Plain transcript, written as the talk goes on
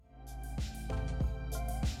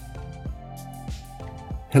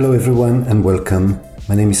Hello everyone and welcome.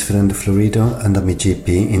 My name is Fernando Florido and I'm a GP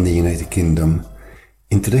in the United Kingdom.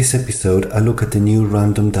 In today's episode, I look at a new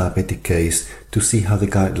random diabetic case to see how the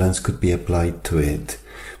guidelines could be applied to it.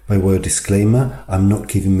 By way of disclaimer, I'm not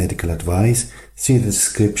giving medical advice. See the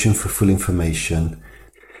description for full information.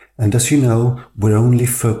 And as you know, we're only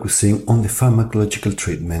focusing on the pharmacological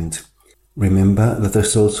treatment. Remember that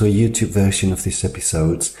there's also a YouTube version of these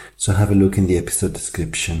episodes, so have a look in the episode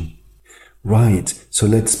description. Right, so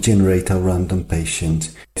let's generate our random patient.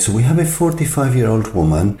 So we have a 45-year-old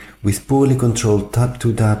woman with poorly controlled type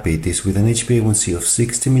 2 diabetes with an HbA1c of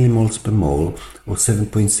 60 millimoles per mole or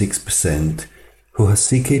 7.6%, who has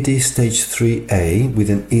CKD stage 3A with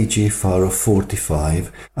an eGFR of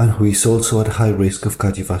 45 and who is also at high risk of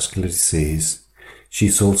cardiovascular disease. She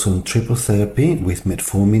is also on triple therapy with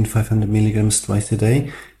metformin 500 mg twice a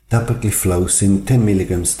day, dapagliflozin 10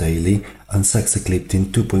 mg daily and saxagliptin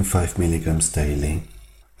 2.5 mg daily.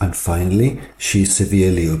 And finally, she is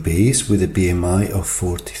severely obese with a BMI of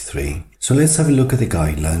 43. So let's have a look at the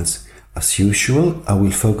guidelines. As usual, I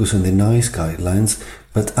will focus on the NICE guidelines,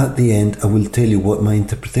 but at the end I will tell you what my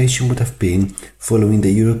interpretation would have been following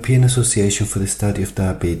the European Association for the Study of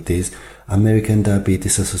Diabetes, American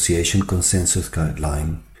Diabetes Association Consensus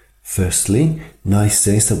Guideline. Firstly, NICE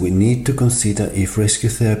says that we need to consider if rescue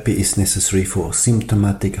therapy is necessary for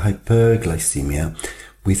symptomatic hyperglycemia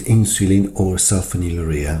with insulin or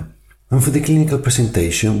sulfonylurea. And for the clinical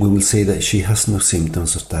presentation, we will say that she has no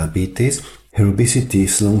symptoms of diabetes. Her obesity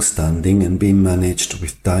is long-standing and being managed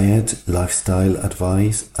with diet, lifestyle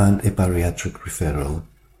advice and a bariatric referral.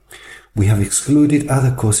 We have excluded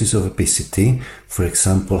other causes of obesity, for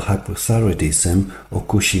example hypothyroidism or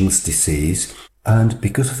Cushing's disease, and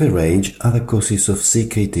because of her age, other causes of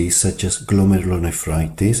CKD such as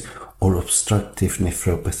glomerulonephritis or obstructive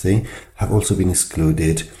nephropathy have also been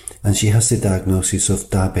excluded, and she has the diagnosis of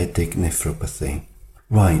diabetic nephropathy.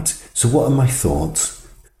 Right, so what are my thoughts?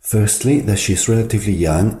 Firstly, that she is relatively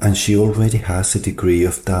young and she already has a degree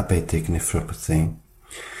of diabetic nephropathy.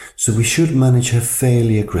 So we should manage her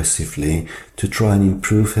fairly aggressively to try and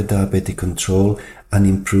improve her diabetic control and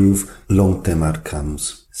improve long-term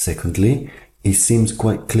outcomes. Secondly, it seems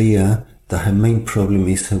quite clear that her main problem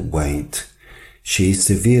is her weight. She is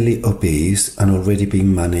severely obese and already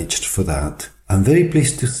being managed for that. I'm very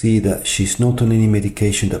pleased to see that she's not on any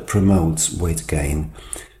medication that promotes weight gain.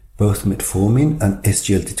 Both metformin and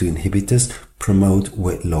SGLT2 inhibitors promote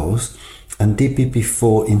weight loss, and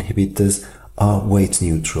DPP4 inhibitors are weight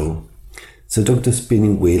neutral. So Dr.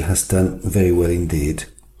 Spinning Wheel has done very well indeed.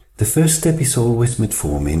 The first step is always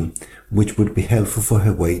metformin, which would be helpful for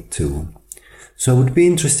her weight too. So I would be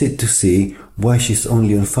interested to see why she's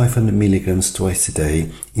only on 500 mg twice a day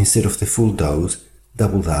instead of the full dose,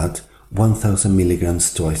 double that, 1000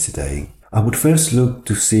 mg twice a day. I would first look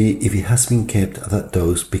to see if it has been kept at that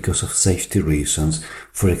dose because of safety reasons,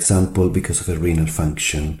 for example because of a renal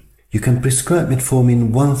function. You can prescribe metformin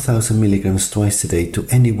 1000 mg twice a day to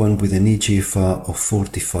anyone with an eGFR of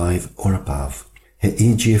 45 or above. Her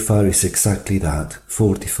eGFR is exactly that,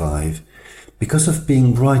 45. Because of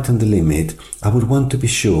being right on the limit, I would want to be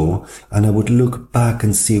sure and I would look back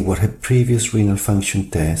and see what her previous renal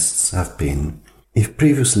function tests have been. If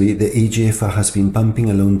previously the eGFR has been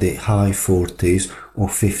bumping along the high 40s or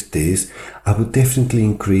 50s, I would definitely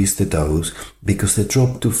increase the dose because the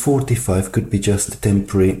drop to 45 could be just a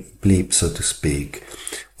temporary blip, so to speak.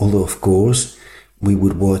 Although of course, we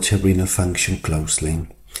would watch her renal function closely.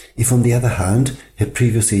 If on the other hand, her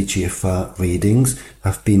previous eGFR readings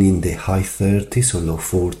have been in the high 30s or low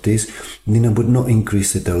 40s, then I would not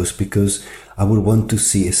increase the dose because I would want to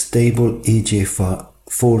see a stable eGFR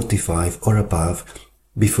 45 or above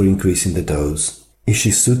before increasing the dose. If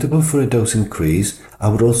she's suitable for a dose increase, I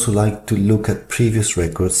would also like to look at previous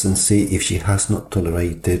records and see if she has not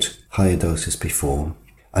tolerated higher doses before.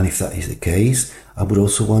 And if that is the case, I would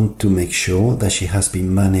also want to make sure that she has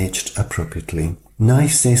been managed appropriately.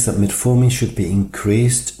 NICE says that metformin should be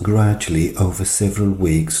increased gradually over several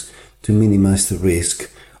weeks to minimize the risk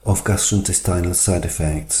of gastrointestinal side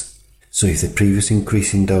effects. So if the previous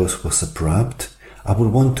increase in dose was abrupt, I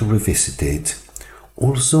would want to revisit it.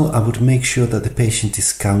 Also, I would make sure that the patient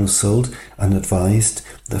is counseled and advised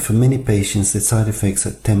that for many patients the side effects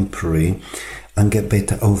are temporary and get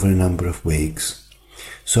better over a number of weeks.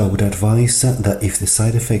 So I would advise that if the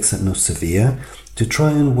side effects are not severe, to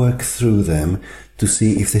try and work through them to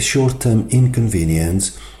see if the short-term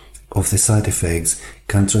inconvenience of the side effects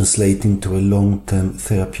can translate into a long-term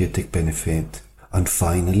therapeutic benefit. And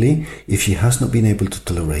finally, if she has not been able to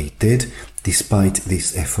tolerate it, despite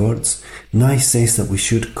these efforts, NICE says that we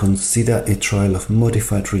should consider a trial of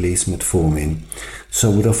modified release metformin.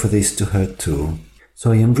 So I would offer this to her too.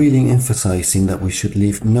 So I am really emphasizing that we should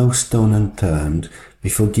leave no stone unturned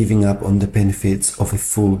before giving up on the benefits of a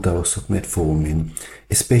full dose of metformin,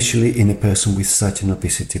 especially in a person with such an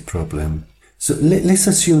obesity problem. So let's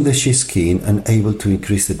assume that she's keen and able to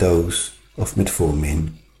increase the dose of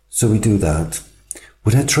metformin. So we do that.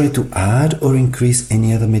 Would I try to add or increase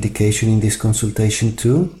any other medication in this consultation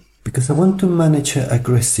too? Because I want to manage her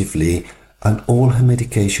aggressively and all her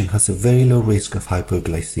medication has a very low risk of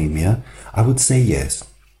hypoglycemia, I would say yes.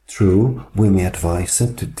 True, we may advise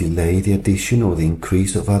her to delay the addition or the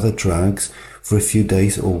increase of other drugs for a few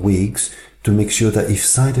days or weeks to make sure that if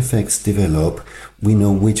side effects develop, we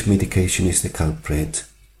know which medication is the culprit.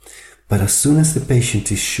 But as soon as the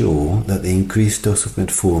patient is sure that the increased dose of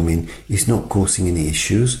metformin is not causing any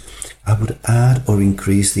issues, I would add or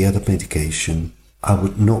increase the other medication. I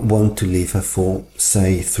would not want to leave her for,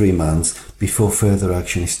 say, 3 months before further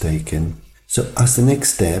action is taken. So as the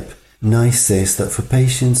next step, NICE says that for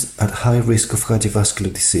patients at high risk of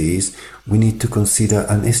cardiovascular disease, we need to consider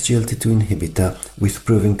an SGLT2 inhibitor with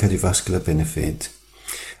proven cardiovascular benefit.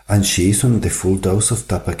 And she is on the full dose of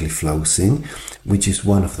dapagliflozin, which is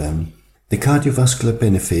one of them. The cardiovascular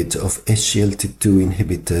benefit of SGLT2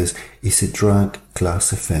 inhibitors is a drug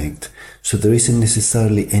class effect, so there isn't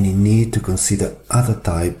necessarily any need to consider other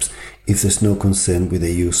types if there's no concern with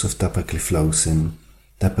the use of dapagliflozin.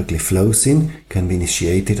 Dapagliflozin can be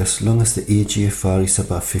initiated as long as the eGFR is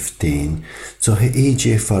above 15, so her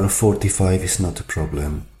eGFR of 45 is not a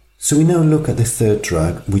problem. So we now look at the third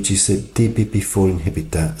drug, which is a DPP4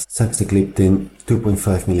 inhibitor, saxagliptin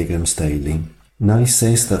 2.5 mg daily. NICE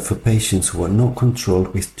says that for patients who are not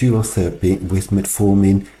controlled with dual therapy with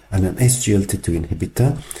metformin and an SGLT2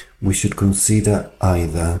 inhibitor, we should consider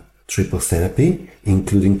either triple therapy,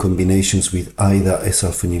 including combinations with either a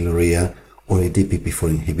sulfonylurea or a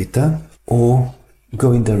DPP4 inhibitor, or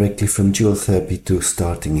going directly from dual therapy to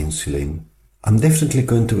starting insulin. I'm definitely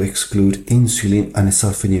going to exclude insulin and a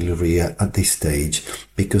sulfonylurea at this stage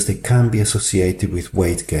because they can be associated with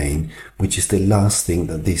weight gain, which is the last thing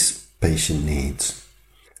that this patient needs.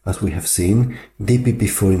 As we have seen,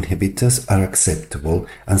 DPP4 inhibitors are acceptable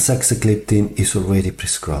and saxagliptin is already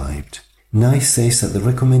prescribed. NICE says that the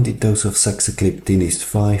recommended dose of saxagliptin is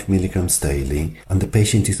 5 mg daily and the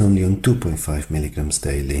patient is only on 2.5 mg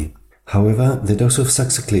daily. However, the dose of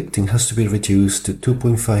saxagliptin has to be reduced to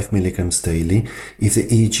 2.5 mg daily if the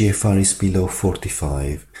eGFR is below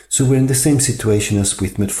 45. So we're in the same situation as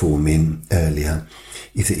with metformin earlier.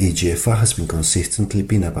 If the eGFR has been consistently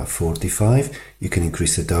above 45, you can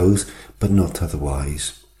increase the dose, but not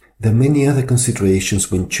otherwise. There are many other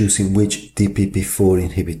considerations when choosing which DPP4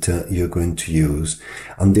 inhibitor you're going to use,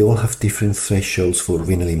 and they all have different thresholds for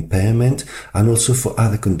renal impairment and also for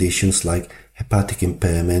other conditions like hepatic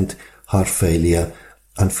impairment, heart failure,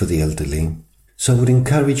 and for the elderly. So I would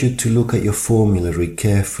encourage you to look at your formulary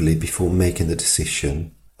carefully before making the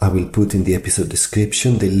decision. I will put in the episode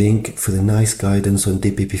description the link for the NICE guidance on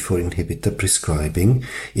DPP4 inhibitor prescribing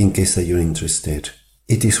in case that you're interested.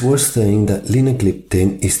 It is worth saying that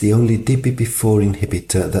linagliptin is the only DPP4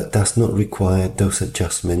 inhibitor that does not require dose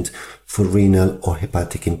adjustment for renal or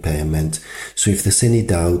hepatic impairment. So if there's any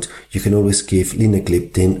doubt, you can always give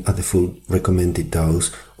linagliptin at the full recommended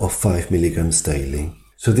dose of 5 mg daily.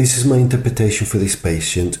 So this is my interpretation for this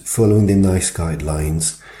patient following the NICE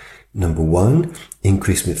guidelines. Number 1,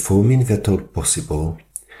 increase metformin if at all possible.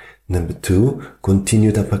 Number 2,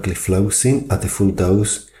 continue dapagliflozin at the full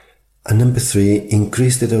dose. And number 3,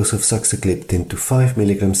 increase the dose of saxagliptin to 5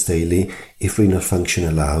 mg daily if renal function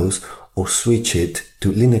allows, or switch it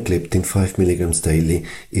to linagliptin 5 mg daily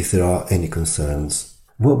if there are any concerns.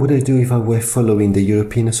 What would I do if I were following the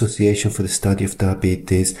European Association for the Study of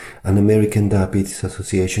Diabetes and American Diabetes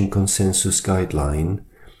Association consensus guideline?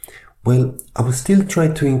 Well, I will still try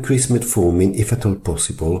to increase metformin if at all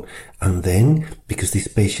possible, and then, because this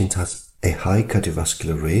patient has a high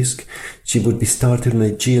cardiovascular risk, she would be started on a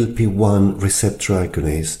GLP-1 receptor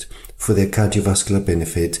agonist for their cardiovascular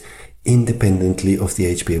benefit independently of the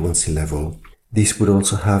HbA1c level. This would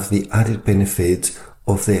also have the added benefit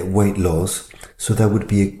of their weight loss, so that would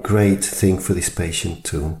be a great thing for this patient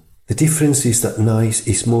too. The difference is that NICE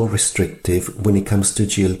is more restrictive when it comes to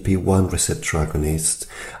GLP-1 receptor agonists,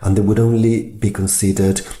 and they would only be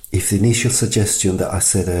considered if the initial suggestion that I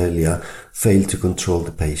said earlier failed to control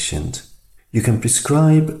the patient. You can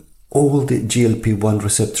prescribe all the GLP-1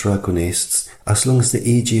 receptor agonists as long as the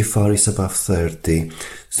eGFR is above 30,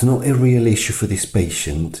 so not a real issue for this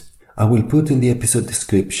patient. I will put in the episode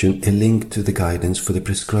description a link to the guidance for the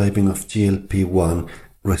prescribing of GLP-1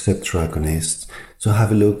 receptor agonists, so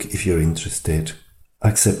have a look if you're interested.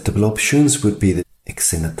 Acceptable options would be the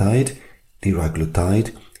exenatide,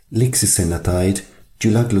 liraglutide, lixisenatide,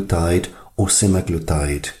 dulaglutide or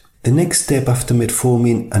semaglutide. The next step after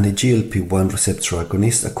metformin and a GLP-1 receptor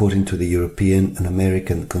agonist, according to the European and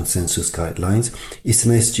American consensus guidelines, is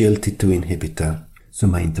an SGLT2 inhibitor. So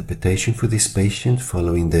my interpretation for this patient,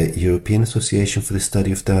 following the European Association for the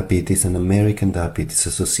Study of Diabetes and American Diabetes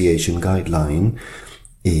Association guideline,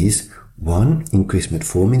 is 1. Increase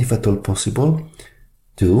metformin if at all possible.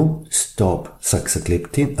 2. Stop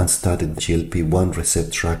saxagliptin and start a GLP-1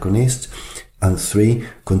 receptor agonist. And 3.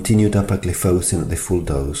 Continue dapagliflozin at the full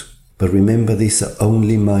dose. But remember, these are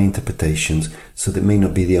only my interpretations, so they may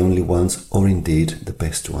not be the only ones or indeed the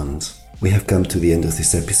best ones. We have come to the end of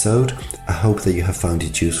this episode. I hope that you have found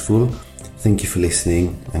it useful. Thank you for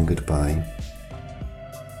listening and goodbye.